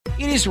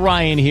It is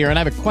Ryan here, and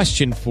I have a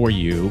question for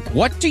you.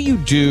 What do you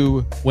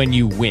do when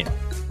you win?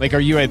 Like, are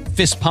you a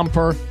fist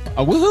pumper,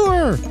 a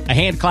woohooer, a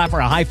hand clapper,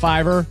 a high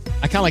fiver?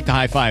 I kind of like the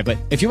high five, but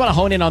if you want to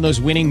hone in on those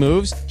winning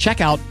moves,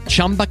 check out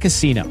Chumba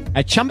Casino.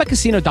 At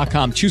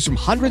ChumbaCasino.com, choose from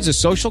hundreds of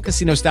social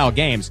casino-style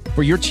games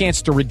for your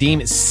chance to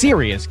redeem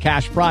serious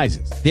cash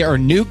prizes. There are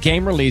new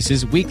game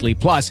releases weekly,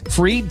 plus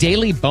free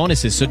daily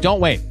bonuses. So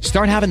don't wait.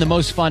 Start having the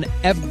most fun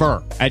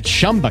ever at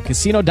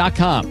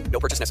ChumbaCasino.com.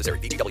 No purchase necessary.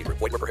 VGW Group.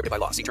 Void where prohibited by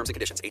law. See terms and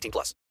conditions.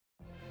 18+.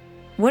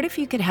 What if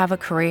you could have a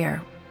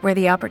career where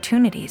the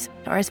opportunities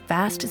are as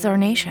vast as our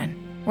nation,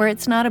 where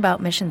it's not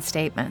about mission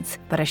statements,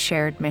 but a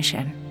shared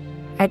mission?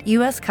 At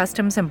U.S.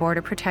 Customs and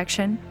Border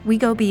Protection, we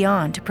go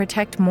beyond to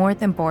protect more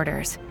than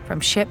borders. From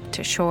ship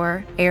to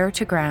shore, air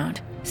to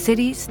ground,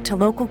 cities to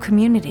local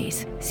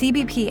communities,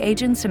 CBP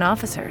agents and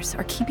officers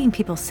are keeping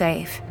people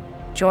safe.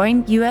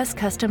 Join U.S.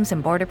 Customs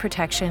and Border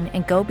Protection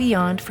and go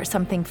beyond for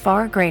something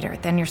far greater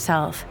than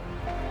yourself.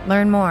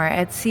 Learn more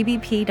at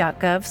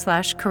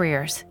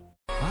cbp.gov/careers.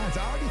 It's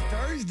already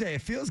Thursday.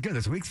 It feels good.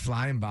 This week's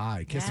flying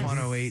by. Kiss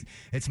 108.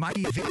 It's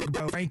Mikey V,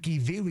 Frankie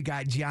V. We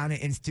got Gianna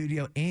in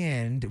studio,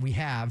 and we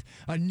have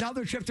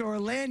another trip to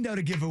Orlando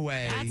to give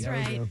away. That's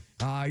right.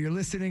 You're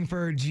listening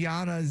for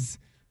Gianna's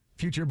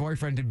future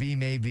boyfriend to be,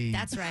 maybe.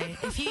 That's right.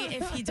 If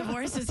he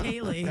divorces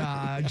Haley.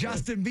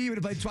 Justin Bieber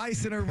to play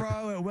twice in a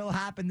row. It will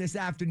happen this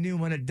afternoon.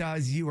 When it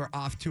does, you are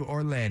off to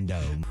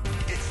Orlando.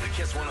 It's the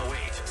Kiss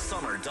 108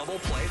 Summer Double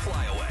Play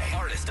Flyaway.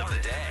 Artist of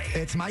the Day.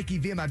 It's Mikey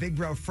V and my big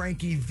bro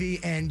Frankie V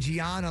and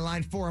Gianna,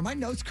 line 4. Are my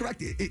notes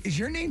correct? Is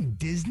your name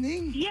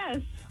Disney?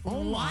 Yes.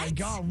 Oh my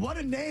God, what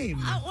a name.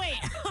 Oh, wait.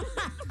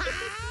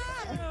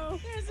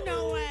 There's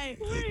no way.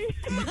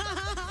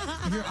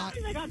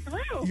 I got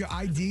through. Your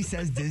ID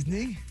says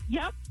Disney?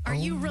 Yep. Are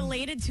you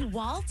related to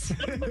Walt?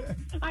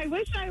 I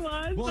wish I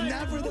was. Well, but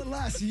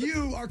nevertheless,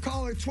 you are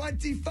caller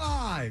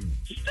 25.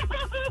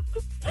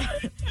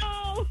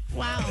 no.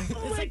 Wow.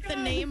 It's like God.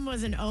 the name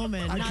was an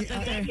omen. Not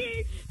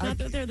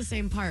that they're the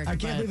same park. I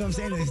can't believe I'm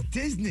saying this.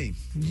 Disney,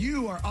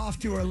 you are off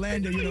to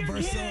Orlando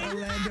Universal kidding.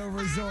 Orlando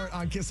Resort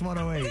on Kiss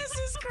 108. This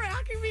is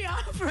cracking me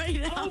up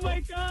right now. Oh my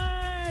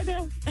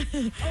God.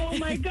 Oh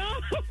my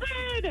God.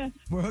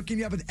 We're hooking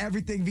you up with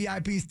everything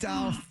VIP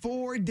style.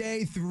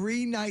 4-day,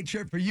 3-night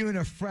trip for you and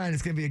a friend.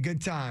 It's going to be a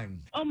good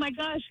time. Oh my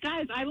gosh,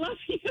 guys, I love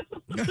you.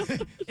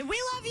 We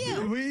love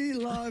you. We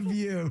love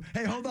you.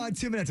 Hey, hold on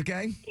 2 minutes,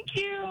 okay? Thank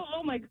you.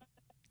 Oh my God.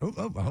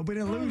 Oh, I hope we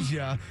didn't lose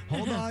you.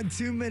 Hold on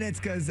 2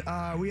 minutes because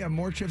we have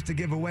more trips to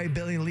give away.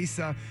 Billy and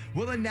Lisa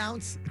will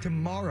announce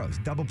tomorrow's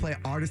Double Play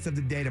Artist of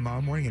the Day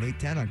tomorrow morning at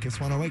 8:10 on Kiss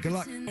 108. Good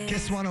luck.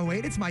 Kiss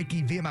 108, it's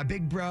Mikey V and my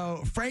big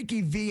bro,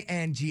 Frankie V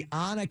and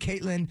Gianna.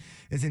 Caitlin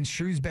is in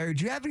Shrewsbury.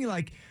 Do you have any,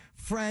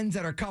 friends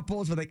that are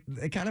couples where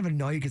they kind of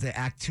annoy you because they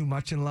act too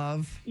much in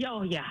love?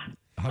 Oh, yeah.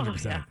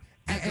 100%. yeah.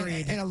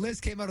 And a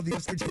list came out of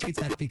the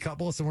happy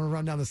couple, so we're going to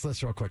run down this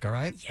list real quick, all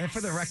right? And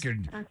for the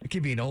record, it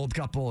could be an old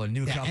couple, a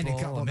new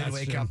couple, a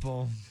midway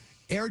couple.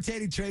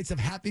 Irritating traits of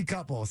happy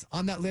couples.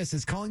 On that list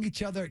is calling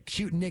each other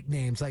cute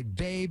nicknames like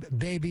babe,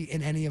 baby,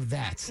 and any of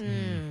that.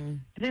 I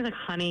think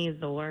honey is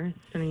the worst.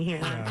 I mean, here.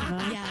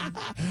 Yeah.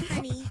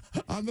 Honey.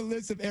 On the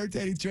list of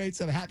irritating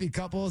traits of happy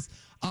couples,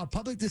 a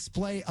public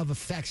display of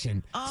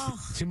affection. Oh.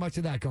 Too much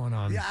of that going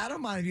on. Yeah, I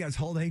don't mind if you guys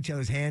hold each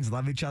other's hands,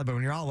 love each other, but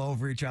when you're all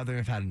over each other,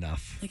 I've had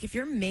enough. Like, if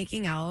you're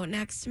making out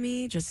next to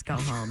me, just go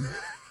home.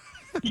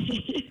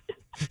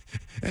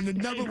 And the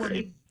number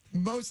one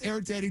most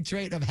irritating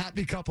trait of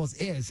happy couples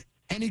is,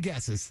 any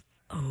guesses?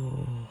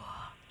 Oh.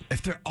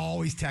 If they're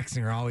always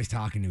texting or always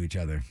talking to each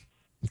other.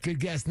 Good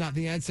guess, not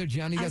the answer.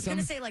 Johnny, you I got was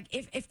going something? to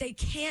say, if they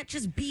can't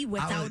just be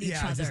without I was each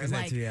just other. gonna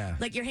say too, yeah.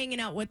 Like you're hanging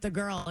out with the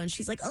girl and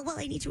she's like, oh, well,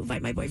 I need to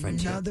invite my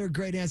boyfriend too. Another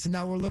great answer.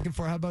 Now we're looking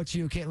for. How about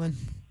you, Caitlin?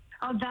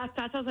 Oh, that's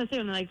what I was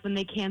going to say. When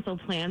they cancel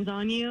plans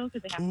on you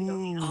because they have to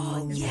go.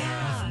 Oh, yeah.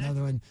 That's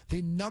another one.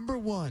 The number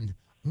one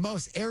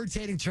most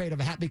irritating trait of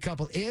a happy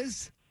couple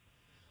is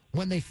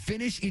when they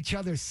finish each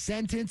other's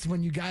sentence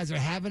when you guys are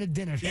having a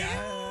dinner.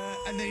 Yeah.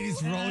 And then you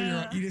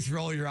just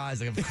roll your eyes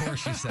like, of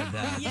course you said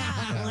that.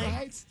 Yeah,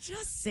 right?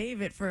 just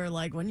save it for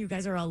when you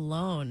guys are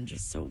alone.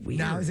 Just so weird.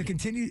 Now, is it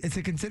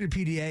considered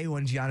PDA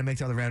when Gianna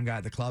makes out with the random guy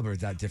at the club, or is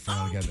that different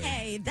altogether?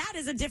 Okay, that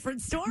is a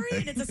different story,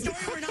 and it's a story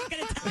we're not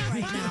going to tell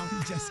right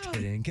now. Just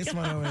kidding. Kiss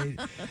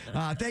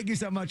 108. Thank you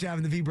so much for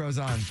having the V-Bros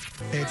on.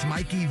 It's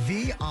Mikey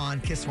V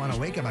on Kiss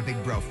 108. Got my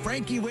big bro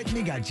Frankie with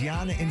me. Got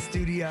Gianna in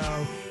studio.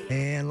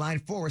 And line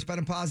 4, we're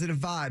spreading positive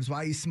vibes. Why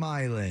are you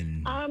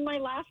smiling? My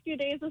last few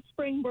days of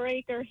spring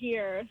break are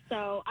here,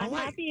 so I'm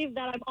happy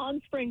that I'm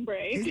on spring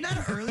break. Isn't that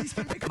an early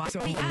spring break?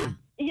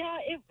 Yeah,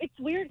 it's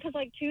weird because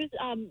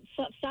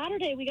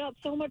Saturday we got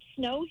so much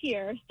snow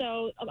here,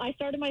 so I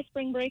started my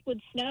spring break with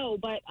snow.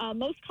 But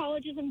most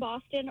colleges in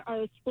Boston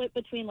are split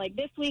between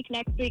this week,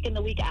 next week, and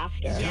the week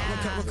after.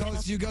 Yeah. What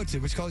college do you go to?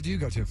 Which college do you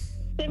go to?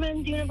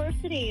 Simmons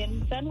University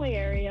in Fenway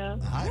area.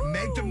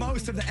 Make the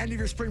most of the end of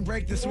your spring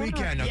break this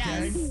weekend,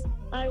 okay? Yes.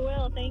 I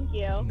will. Thank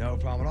you. No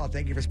problem at all.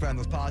 Thank you for spreading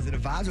those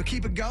positive vibes. We'll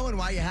keep it going.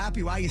 Why are you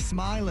happy? Why are you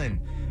smiling?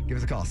 Give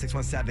us a call,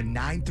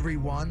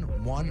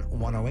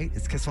 617-931-1108.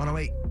 It's Kiss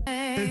 108.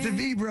 It's the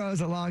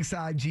V-Bros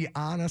alongside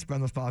Gianna,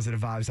 spreading those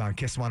positive vibes on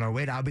Kiss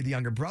 108. I'll be the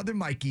younger brother,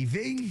 Mikey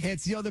V.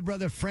 It's the older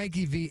brother,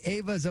 Frankie V.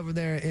 Ava's over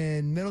there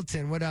in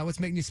Middleton. What's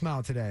making you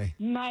smile today?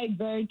 My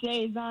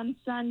birthday's on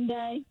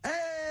Sunday.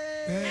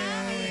 Hey!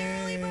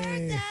 Happy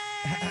birthday!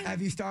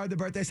 Have you started the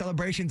birthday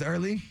celebrations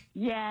early?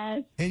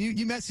 Yes. And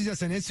you messaged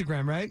us on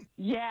Instagram, right?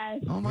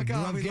 Yes. Oh my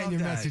God, love we getting love your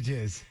that.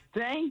 messages.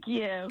 Thank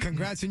you.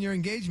 Congrats on your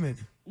engagement.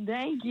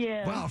 Thank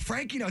you. Wow,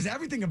 Frankie knows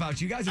everything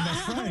about you. You guys are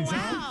best friends,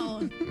 huh?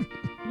 Wow.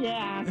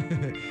 Yeah.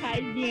 Hi,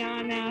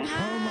 Gianna.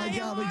 Oh my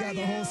God, we got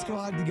the whole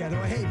squad together.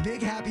 Well, hey,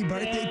 big happy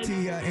birthday to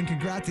you, and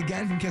congrats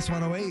again from Kiss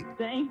 108.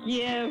 Thank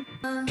you.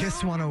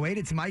 Kiss 108,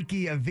 it's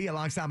Mikey V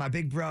alongside my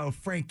big bro,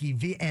 Frankie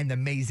V, and the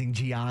amazing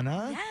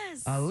Gianna.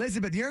 Yes.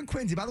 Elizabeth, you're in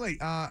Quincy. By the way,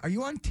 are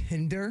you on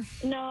Tinder?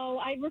 No,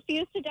 I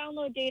refuse to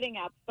download dating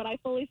apps, but I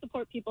fully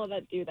support people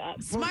that do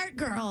that. Smart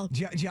girl.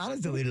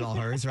 Gianna's deleted all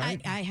hers, right?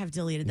 I have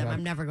deleted them.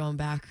 I'm never going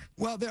back.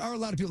 Well, there are a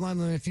lot of people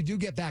online. If you do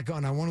get back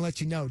on, I want to let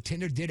you know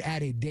Tinder did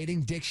add a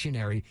dating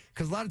dictionary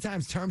because a lot of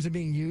times terms are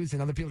being used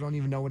and other people don't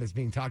even know what is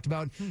being talked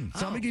about. So I'm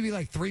going to give you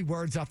like 3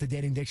 words off the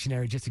dating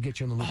dictionary just to get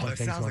you in the loop on that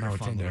things sounds going like on a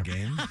with fun Tinder.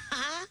 little game.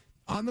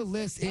 On the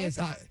list is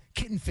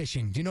kitten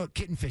fishing. Do you know what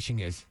kitten fishing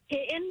is?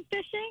 Kitten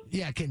fishing?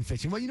 Yeah, kitten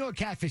fishing. Well, you know what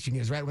catfishing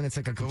is, right? When it's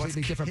like a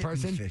completely different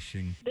person.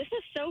 Fishing. This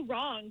is so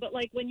wrong, but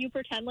like when you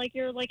pretend like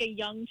you're like a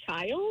young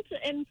child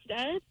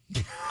instead.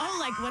 Oh,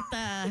 like what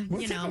the,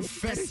 What you type know, of the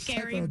fetish type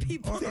scary of-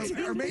 people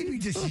do. Or maybe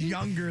just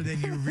younger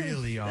than you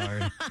really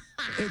are.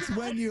 It's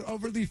when you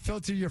overly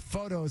filter your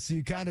photos, so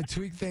you kind of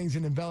tweak things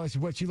and embellish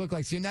what you look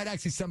like. So you're not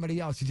actually somebody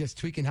else. You're just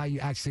tweaking how you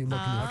actually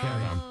look in your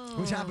camera.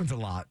 Which happens a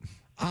lot.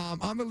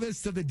 On the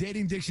list of the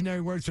dating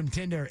dictionary words from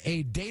Tinder,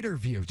 a dater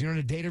view. Do you know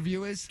what a dater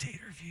view is?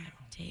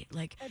 Date,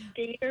 like, A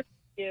date or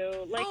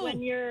two. Like Oh.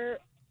 when you're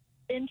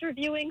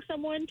interviewing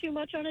someone too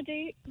much on a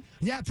date.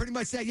 Yeah, pretty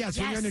much that. Yeah,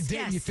 so when you're on a Yes, date,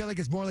 and you yes. feel like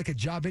it's more like a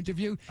job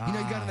interview. You know,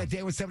 you got on a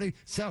date with somebody.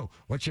 So,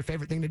 what's your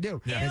favorite thing to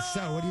do? Yeah. And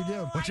so, what do you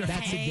do? What's your-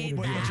 That's a hate dater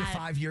What's view. your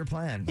that. 5-year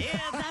plan? yeah,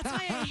 that's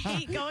why I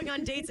hate going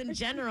on dates in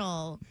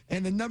general.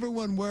 And the number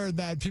one word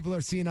that people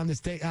are seeing on this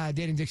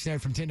dating dictionary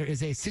from Tinder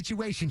is a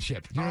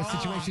situationship. Do you know what a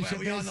situationship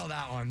we all is? know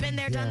that one. Been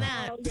there, done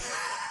that.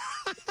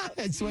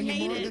 It's when you're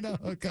Hate more it. than a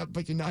hookup,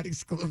 but you're not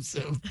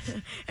exclusive.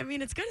 I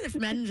mean, it's good if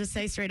men just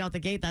say straight out the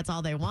gate that's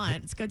all they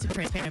want. It's good to be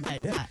transparent,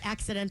 but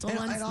accidental And,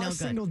 ones, and no on good.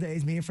 single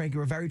days, me and Frankie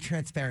were very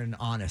transparent and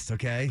honest,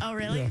 okay? Oh,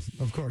 really? Yeah,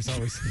 of course,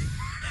 always.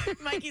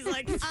 Mikey's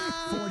like,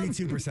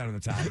 42% of the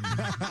time.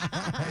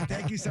 Hey,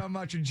 thank you so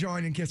much for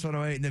joining Kiss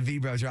 108 and the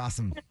V-Bros. You're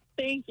awesome.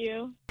 Thank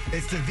you.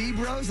 It's the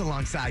V-Bros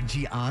alongside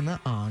Gianna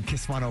on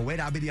Kiss 108.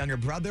 I'll be the younger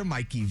brother,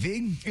 Mikey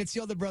V. It's the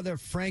older brother,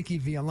 Frankie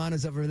V.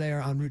 Alana's over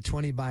there on Route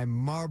 20 by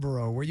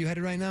Marlboro. Where you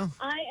headed right now?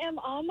 I am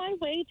on my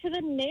way to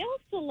the nail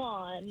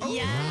salon.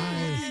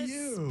 yes,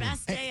 you.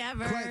 best day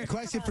ever.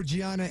 Question for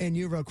Gianna and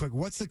you real quick.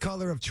 What's the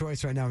color of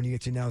choice right now when you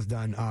get your nails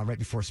done right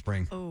before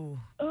spring? Oh,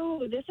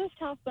 Oh, this is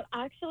tough, but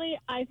actually,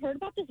 I've heard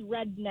about this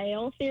red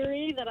nail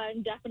theory that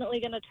I'm definitely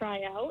going to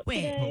try out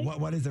Wait. today.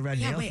 What is the red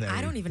yeah, nail wait, theory?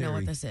 I don't even know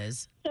what this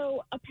is.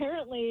 So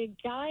apparently,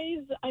 guys,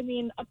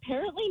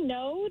 apparently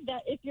know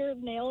that if your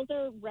nails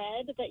are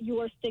red, that you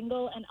are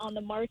single and on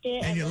the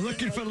market. And you're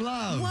looking for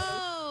love.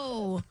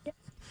 Whoa.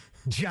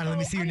 Gianna, let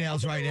me see your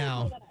nails right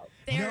now.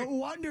 They're, No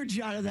wonder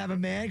Gianna doesn't have a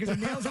man because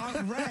her nails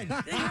aren't red.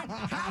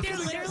 they're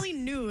literally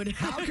nude.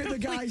 How could the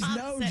guys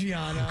know, Opposite.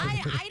 Gianna?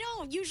 I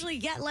don't usually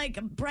get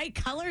like bright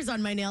colors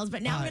on my nails,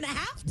 but now I'm All right. going to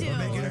have We're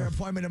making to. an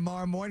appointment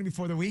tomorrow morning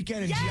before the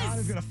weekend, and Yes.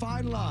 Gianna's going to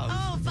find love.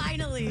 Oh,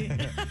 finally.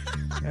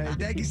 Hey,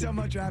 thank you so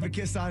much for having a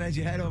kiss on as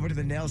you head over to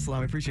the nail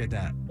salon. We appreciate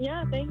that.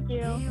 Yeah, thank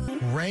you.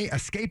 Ray,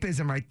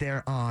 escapism right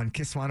there on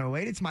Kiss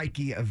 108. It's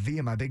Mikey V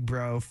and my big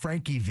bro,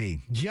 Frankie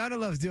V. Gianna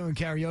loves doing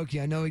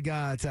karaoke. I know we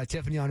got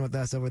Tiffany on with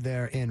us over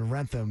there in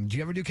Rentham. Do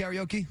you ever do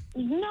karaoke?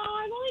 No,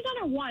 I've only done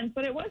it once,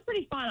 but it was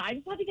pretty fun. I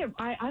just had to get.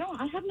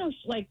 I have no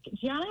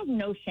Gianna has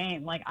no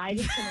shame. Like I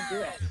just couldn't do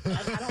it.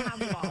 I don't have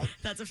the balls.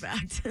 That's a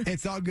fact.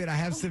 It's all good. I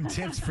have some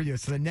tips for you.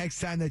 So the next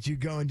time that you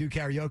go and do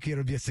karaoke,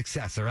 it'll be a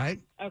success, all right?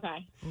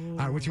 Okay. All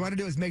right, what you want to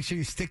do is make sure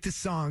you stick to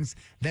songs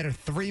that are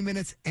 3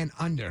 minutes and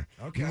under.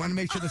 Okay. You want to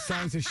make sure the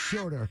songs are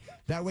shorter.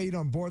 That way you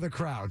don't bore the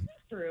crowd.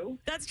 True.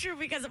 That's true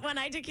because when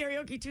I did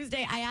Karaoke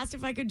Tuesday, I asked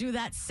if I could do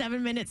that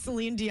 7-minute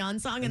Celine Dion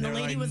song, and the they're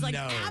lady like, was like,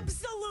 "No."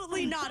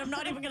 absolutely not. I'm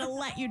not even going to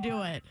let you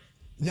do it.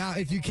 Now,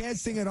 if you can't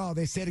sing at all,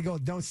 they say to go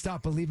Don't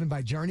Stop Believing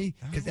by Journey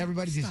because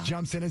everybody just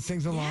jumps in and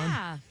sings along.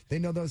 Yeah. They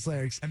know those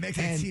lyrics. It makes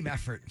it a team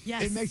effort.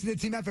 Yes. It makes it a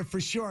team effort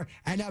for sure.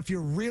 And now, if you're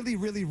really,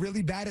 really,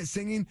 really bad at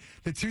singing,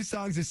 the 2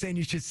 songs they're saying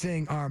you should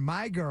sing are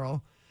My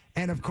Girl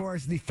and, of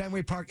course, the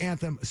Fenway Park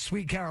anthem,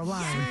 Sweet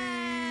Caroline.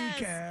 Yes.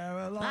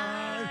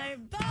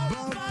 Caroline.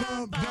 Bump,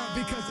 bump, bump,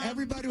 because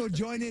everybody will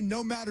join in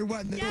no matter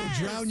what, and then Yes.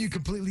 they'll drown you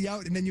completely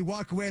out, and then you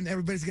walk away, and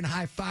everybody's gonna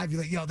high five you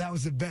like, "Yo, that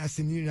was the best,"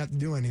 and you didn't have to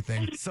do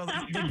anything. So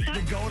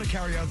the goal to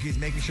karaoke is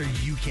making sure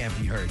you can't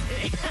be heard.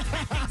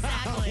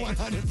 Exactly.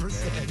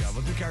 100%. There you go.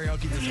 We'll do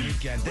karaoke this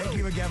weekend. Thank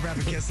you again for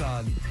having Kiss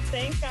on.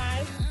 Thanks,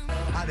 guys.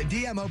 The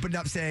DM opened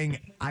up saying,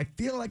 I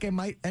feel like I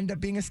might end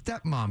up being a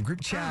stepmom.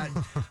 Group chat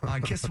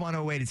on Kiss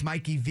 108. It's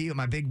Mikey V with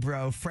my big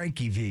bro,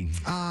 Frankie V.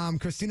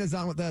 Christina's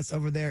on with us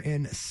over there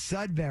in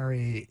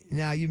Sudbury.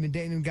 Now, you've been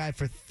dating a guy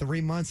for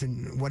 3 months,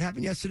 and what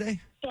happened yesterday?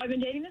 So I've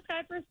been dating this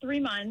guy for 3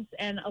 months,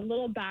 and a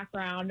little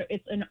background.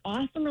 It's an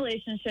awesome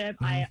relationship.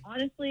 I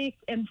honestly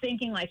am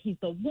thinking like he's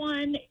the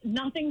one.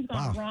 Nothing's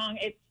gone wrong.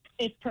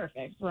 It's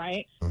perfect,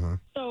 right?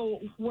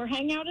 So we're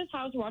hanging out at his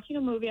house, watching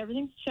a movie,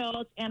 everything's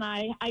chilled, and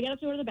I get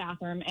up to go to the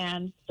bathroom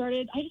and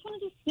I just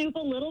wanted to snoop a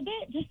little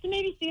bit just to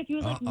maybe see if he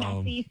was like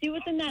messy, see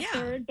what's in that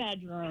third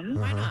bedroom.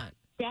 Why not?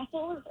 Guess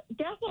what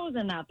was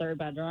in that third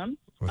bedroom?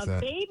 What's a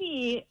that?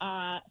 baby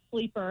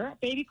sleeper,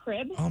 baby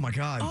crib. Oh, my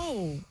God.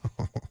 Oh.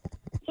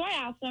 So I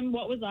asked him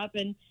what was up,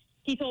 and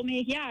he told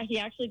me, yeah, he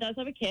actually does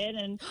have a kid,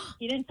 and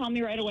he didn't tell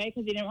me right away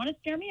because he didn't want to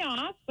scare me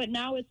off, but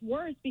now it's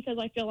worse because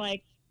I feel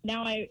like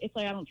now it's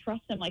like I don't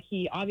trust him. Like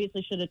he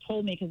obviously should have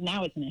told me because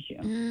now it's an issue.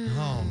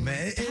 Oh,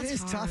 man. It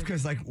is tough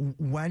because, like,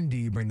 when do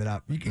you bring that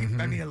up? You can,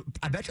 I mean,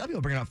 I bet you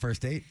people bring it up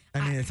first date. I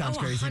mean, it sounds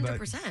crazy,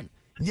 100%.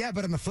 Yeah,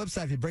 but on the flip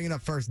side, if you bring it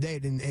up first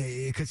date, and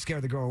it could scare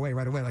the girl away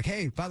right away. Like,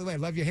 hey, by the way, I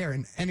love your hair.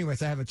 And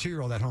anyways, I have a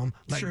 2-year-old at home.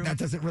 Like, True. that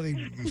doesn't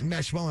really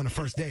mesh well on a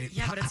first date.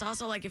 Yeah, but it's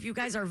also like if you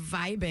guys are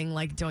vibing,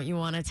 like, don't you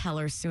want to tell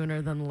her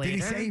sooner than Did later?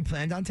 he say he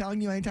planned on telling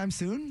you anytime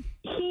soon?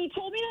 He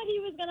told me that he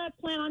was going to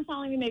plan on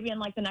telling me maybe in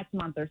like the next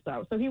month or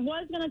so. So he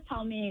was going to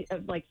tell me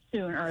like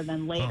sooner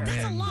than later. Oh,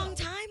 That's a man. long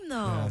time,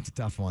 though. Yeah, it's a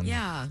tough one.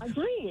 Yeah.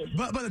 Agreed.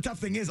 But the tough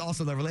thing is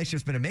also the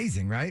relationship's been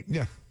amazing, right?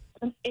 Yeah.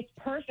 It's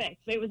perfect.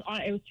 It was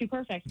too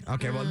perfect.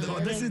 Okay, well,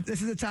 this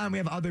is the time we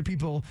have other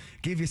people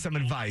give you some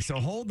advice. So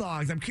hold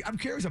on. 'Cause I'm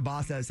curious what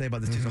Boss has to say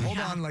about this too. So hold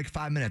on like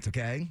 5 minutes,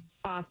 okay?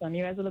 Awesome.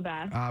 You guys are the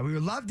best. We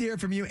would love to hear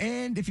from you.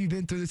 And if you've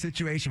been through the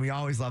situation, we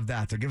always love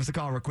that. So give us a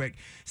call real quick.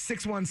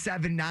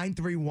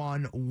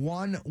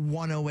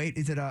 617-931-1108.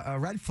 Is it a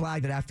red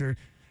flag that after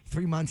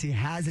 3 months he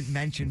hasn't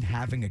mentioned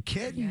having a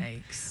kid?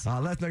 Yikes.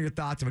 Let us know your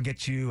thoughts and we'll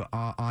get you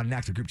on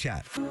next with Group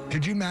Chat.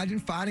 Could you imagine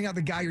finding out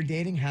the guy you're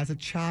dating has a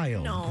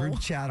child? No.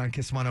 Group Chat on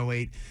Kiss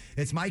 108.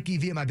 It's Mikey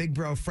V and my big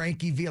bro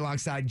Frankie V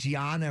alongside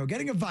Gianna. We're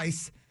getting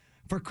advice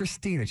for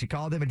Christina. She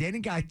called him a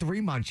dating guy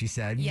 3 months, she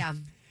said. Yeah.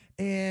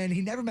 And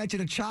he never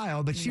mentioned a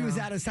child, but she was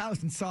at his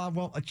house and saw,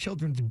 a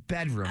children's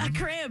bedroom. A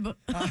crib.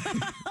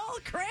 Oh,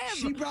 crib.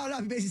 She brought it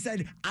up and basically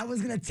said, I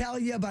was going to tell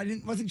you, but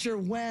wasn't sure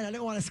when. I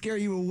didn't want to scare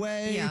you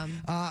away. Yeah.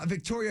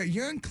 Victoria,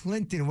 you're in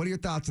Clinton. What are your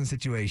thoughts on the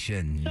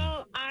situation?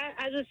 So,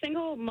 as a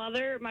single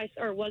mother,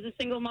 was a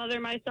single mother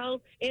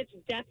myself, it's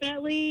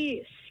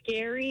definitely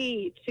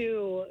scary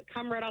to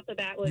come right off the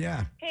bat with,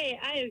 hey,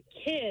 I have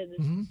kids.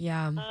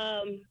 Yeah.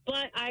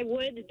 But I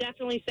would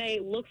definitely say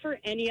look for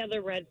any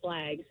other red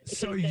flags.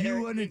 So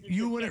you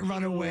wouldn't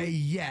run away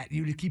yet.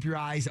 You would keep your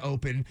eyes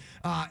open.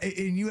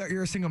 And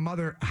you're a single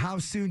mother. How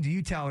soon do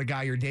you tell a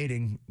guy you're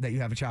dating that you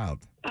have a child?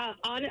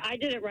 I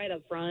did it right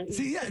up front.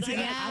 See, I feel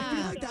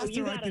like that's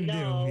the right thing to do.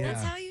 Yeah.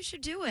 That's how you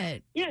should do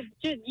it. Yeah,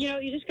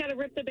 you just got to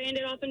rip the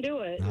Band-Aid off and do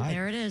it. All right.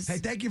 There it is. Hey,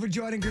 thank you for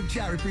joining Group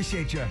Chat. We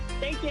appreciate you.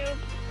 Thank you.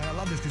 And I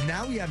love this because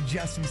now we have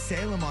Jess from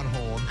Salem on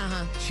hold.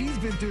 She's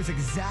been through this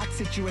exact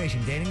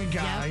situation, dating a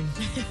guy,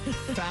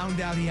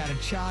 found out he had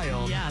a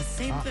child. Yeah,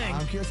 same thing.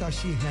 I'm curious how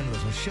she handles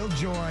it. Well, she'll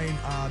join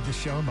the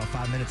show in about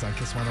 5 minutes on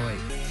Kiss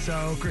 108.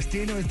 So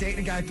Christina was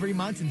dating a guy 3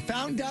 months and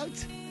found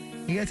out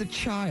he has a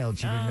child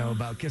she didn't know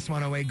about. Kiss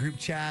 108 Group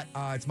Chat.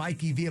 It's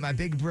Mikey V and my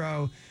big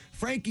bro,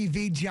 Frankie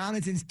V.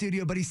 Jonathan's in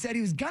studio, but he said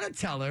he was going to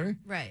tell her.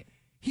 Right.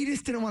 He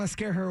just didn't want to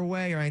scare her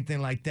away or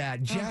anything like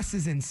that. Jess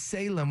is in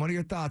Salem. What are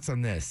your thoughts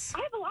on this? I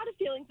have a lot of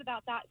feelings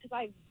about that because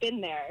I've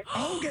been there.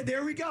 Okay,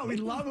 there we go. We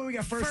love when we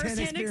got first-hand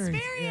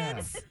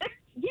experience.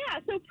 Yeah,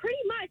 so pretty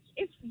much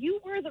if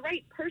you were the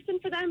right person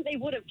for them, they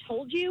would have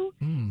told you.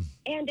 And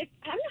if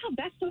I don't know how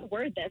best to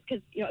word this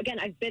because, again,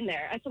 I've been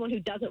there. As someone who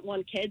doesn't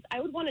want kids, I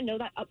would want to know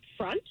that up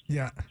front.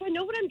 Yeah. So I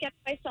know what I'm getting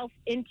myself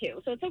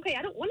into. So it's okay.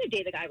 I don't want to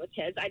date a guy with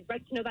kids. I'd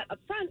like to know that up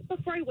front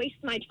before I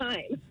waste my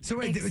time. So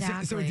wait,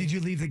 so did you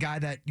leave the guy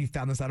that you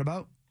found this out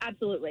about?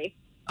 Absolutely.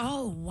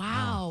 Oh,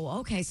 wow.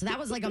 Okay, so that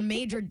was like a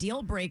major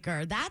deal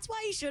breaker. That's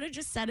why you should have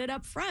just said it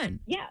up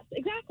front. Yes,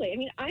 exactly. I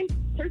mean, I'm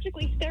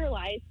surgically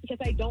sterilized because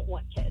I don't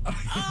want kids.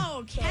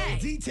 Okay.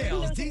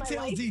 Details.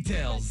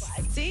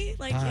 See?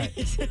 Like, All right.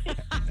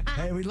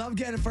 Hey, we love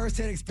getting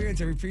first-hand experience.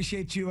 We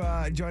appreciate you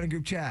joining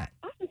Group Chat.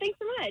 Awesome. Thanks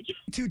so much.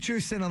 Two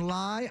Truths and a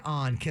Lie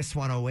on Kiss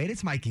 108.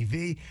 It's Mikey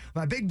V.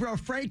 My big bro,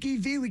 Frankie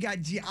V. We got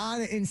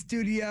Gianna in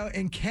studio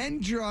and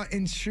Kendra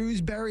in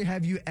Shrewsbury.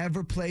 Have you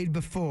ever played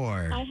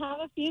before? I have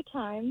a few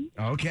times.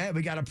 Okay,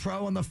 we got a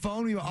pro on the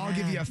phone. We will all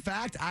give you a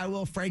fact. I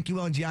will, Frankie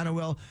will, and Gianna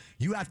will.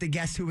 You have to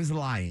guess who is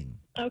lying.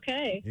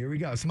 Okay. Here we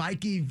go. So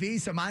Mikey V.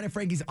 So mine and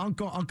Frankie's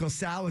uncle, Uncle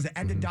Sal, was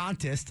an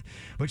endodontist,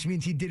 which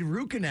means he did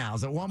root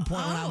canals. At one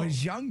point when I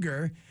was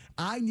younger,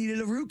 I needed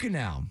a root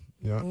canal.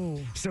 Yeah.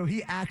 So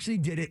he actually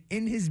did it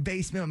in his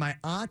basement with my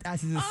aunt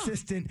as his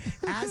assistant.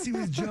 As he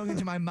was drilling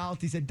into my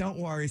mouth, he said, "Don't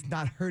worry, it's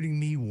not hurting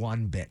me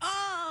one bit."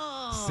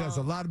 Says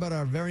a lot about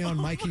our very own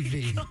Mikey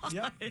V.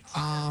 Yep.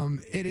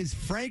 It is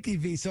Frankie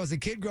V. So as a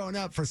kid growing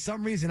up, for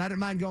some reason, I didn't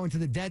mind going to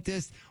the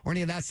dentist or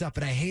any of that stuff,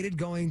 but I hated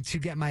going to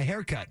get my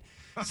hair cut.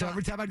 So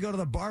every time I'd go to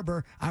the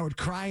barber, I would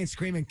cry and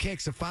scream and kick.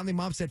 So finally,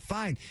 Mom said,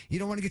 "Fine, you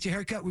don't want to get your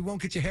hair cut? We won't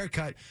get your hair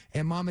cut."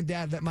 And Mom and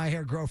Dad let my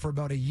hair grow for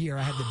about a year.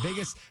 I had the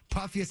biggest,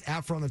 puffiest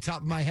afro on the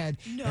top of my head.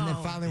 No. And then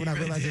finally, when I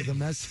realized it was a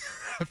mess,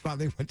 I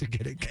finally went to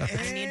get it cut.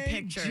 I need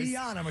pictures.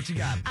 Gianna, what you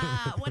got?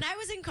 When I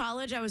was in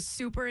college, I was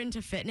super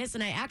into fitness,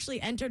 and I actually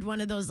entered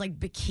one of those like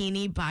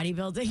bikini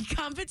bodybuilding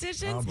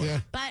competitions. boy. Yeah.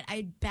 But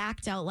I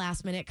backed out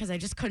last minute because I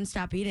just couldn't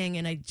stop eating,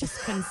 and I just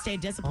couldn't stay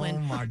disciplined.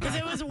 Oh, my God. Because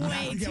it was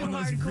way You too get one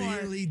of those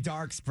hardcore. really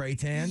dark spray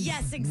tans?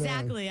 Yes,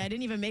 exactly. I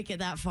didn't even make it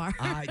that far.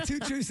 All right, 2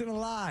 truths and a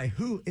lie.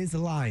 Who is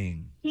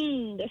lying?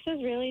 This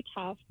is really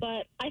tough,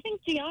 but I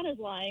think Gianna's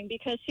lying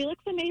because she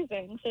looks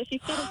amazing. So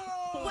she said,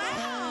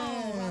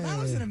 Wow. That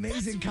was an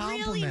amazing That's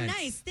compliment. really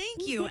nice.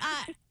 Thank you.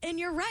 And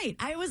you're right.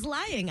 I was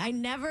lying. I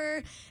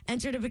never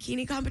entered a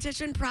bikini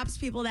competition. Props to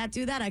people that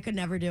do that. I could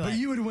never do But it.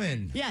 you would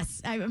win.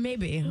 Yes,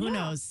 maybe. Who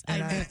knows?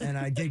 And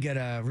I did get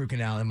a root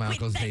canal in my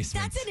uncle's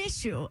basement. That's an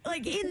issue.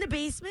 Like in the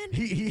basement?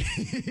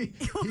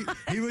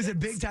 He was a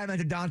big time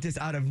endodontist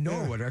out of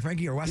Norwood, right,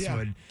 Frankie, or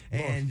Westwood. Yeah.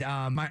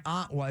 And my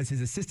aunt was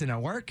his assistant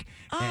at work.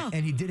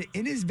 And he did it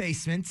in his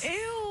basement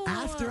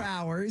after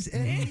hours.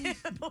 And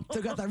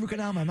took out that root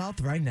canal in my mouth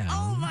right now.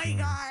 Oh my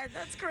God,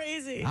 that's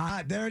crazy.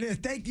 There it is.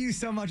 Thank you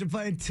so much for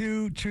playing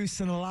 2 Truths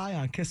and a Lie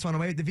on Kiss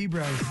 108 with the V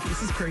Bros.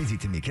 This is crazy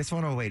to me. Kiss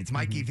 108. It's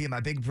Mikey V and my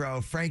big bro,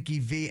 Frankie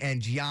V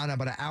and Gianna.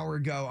 About an hour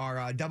ago,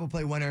 our double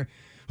play winner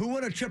who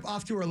won a trip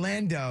off to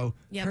Orlando.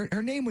 Yep.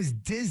 Her name was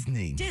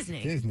Disney.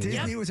 Disney.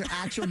 Disney was her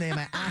actual name.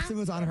 I asked if it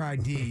was on her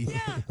ID.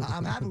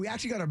 I'm happy. We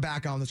actually got her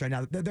back on this right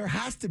now. There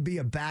has to be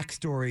a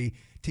backstory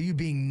to you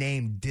being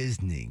named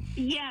Disney.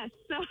 Yes,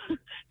 so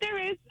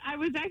there is. I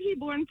was actually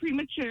born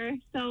premature,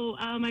 so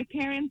my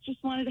parents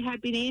just wanted a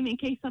happy name in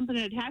case something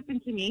had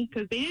happened to me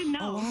because they didn't know.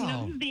 Oh,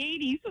 wow. This is the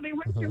 80s, so they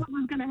weren't sure what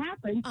was going to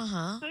happen.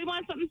 Uh-huh. So they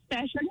wanted something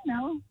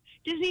special,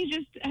 Disney's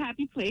just a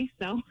happy place,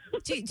 so.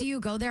 Do you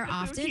go there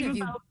often? Have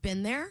you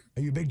been there?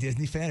 Are you a big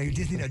Disney fan? Are you a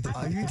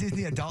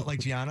Disney adult like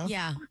Gianna?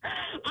 Yeah.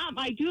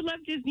 I do love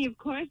Disney, of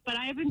course, but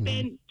I haven't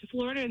been to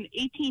Florida in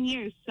 18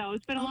 years, so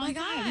it's been a long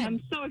time.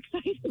 I'm so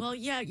excited. Well,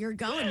 yeah, you're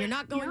going. You're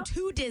not going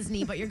to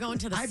Disney, but you're going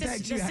to the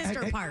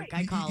sister park,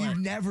 I call it. You've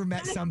never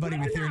met somebody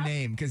with your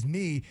name. Because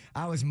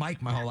I was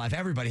Mike my whole life.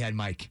 Everybody had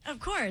Mike.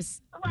 Of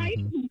course. Right,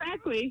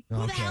 exactly.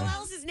 Who the hell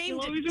else is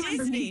named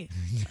Disney?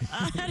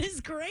 That is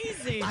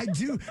crazy. I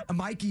do.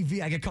 Mikey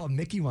V. I get called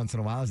Mickey once in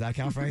a while. Does that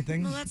count for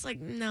anything? Well, that's like,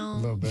 no. A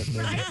little bit,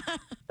 maybe.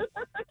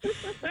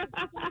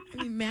 Can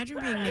you imagine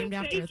being named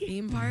after a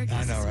theme park?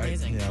 I know, This is right?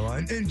 amazing. Yeah, well,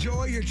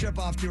 enjoy your trip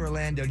off to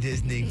Orlando,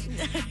 Disney.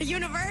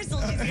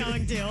 Universal she's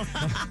going to.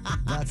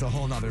 That's a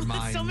whole nother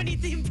mind. So many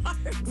theme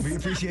parks. We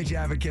appreciate you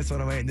having Kiss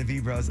 108 and the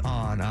V-Bros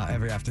on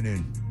every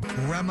afternoon.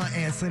 Rema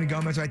and Selena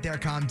Gomez right there.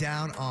 Calm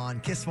down on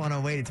Kiss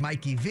 108. It's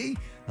Mikey V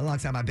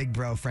alongside my big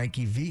bro,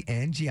 Frankie V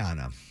and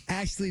Gianna.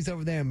 Ashley's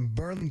over there in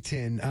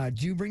Burlington.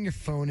 Do you bring your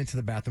phone into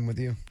the bathroom with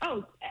you?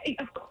 Oh,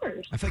 of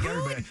course. I feel like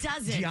everybody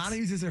doesn't? Gianna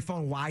uses her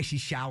phone while she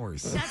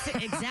showers. That's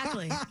it,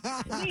 exactly.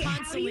 Wait,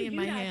 Constantly how in do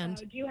my you do that, hand.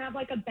 though? Do you have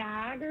like a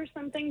bag or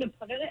something to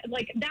put it in?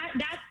 Like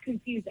that's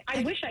confusing.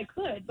 I wish I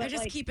could, but I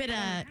just like, keep it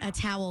a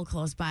towel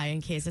close by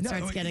in case it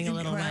starts getting a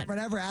little wet.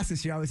 Whenever I ask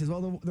this, she always says,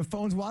 well, the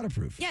phone's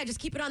waterproof. Yeah, just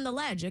keep it on the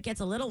ledge. It gets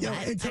a little wet.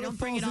 I Until don't it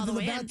bring it falls all the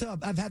into way in.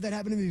 bathtub. I've had that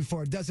happen to me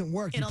before. It doesn't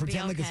work. It'll you be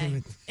pretend like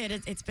okay.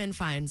 it's It's been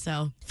fine,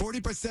 so.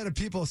 40% of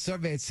people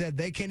surveyed said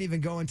they can't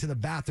even go into the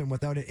bathroom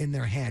without it in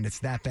their hand. It's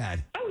that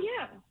bad. oh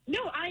yeah, no,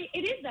 it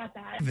is that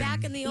bad.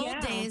 Back in the old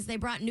Yeah. days, they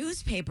brought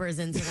newspapers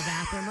into the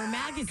bathroom or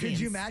magazines. Could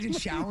you imagine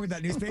showering with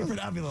that newspaper?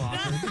 That'd be a little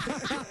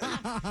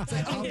awkward. It's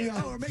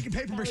like, we're making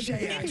paper mache,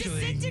 It actually.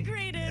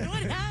 disintegrated.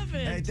 What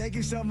happened? Hey, thank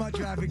you so much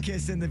for having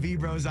Kiss and the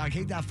V-Bros on.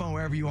 Keep that phone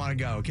wherever you want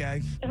to go,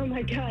 okay? Oh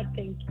my God,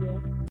 thank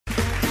you.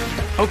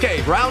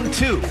 Okay, round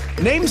 2.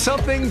 Name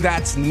something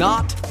that's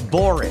not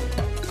boring.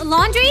 A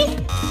laundry?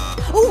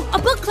 Ooh, a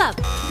book club.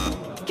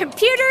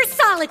 Computer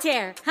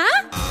solitaire,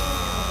 huh?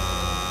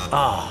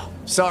 Ah,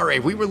 sorry,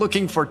 we were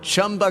looking for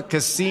Chumba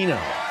Casino.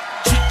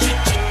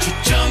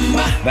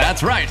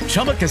 That's right,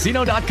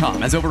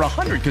 ChumbaCasino.com has over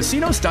 100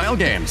 casino-style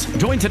games.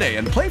 Join today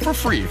and play for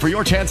free for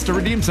your chance to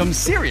redeem some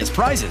serious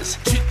prizes.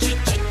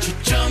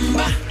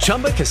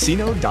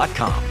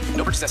 ChumbaCasino.com.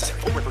 No purchase necessary.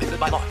 Void where prohibited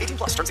by law. 18+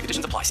 terms and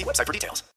conditions apply. See website for details.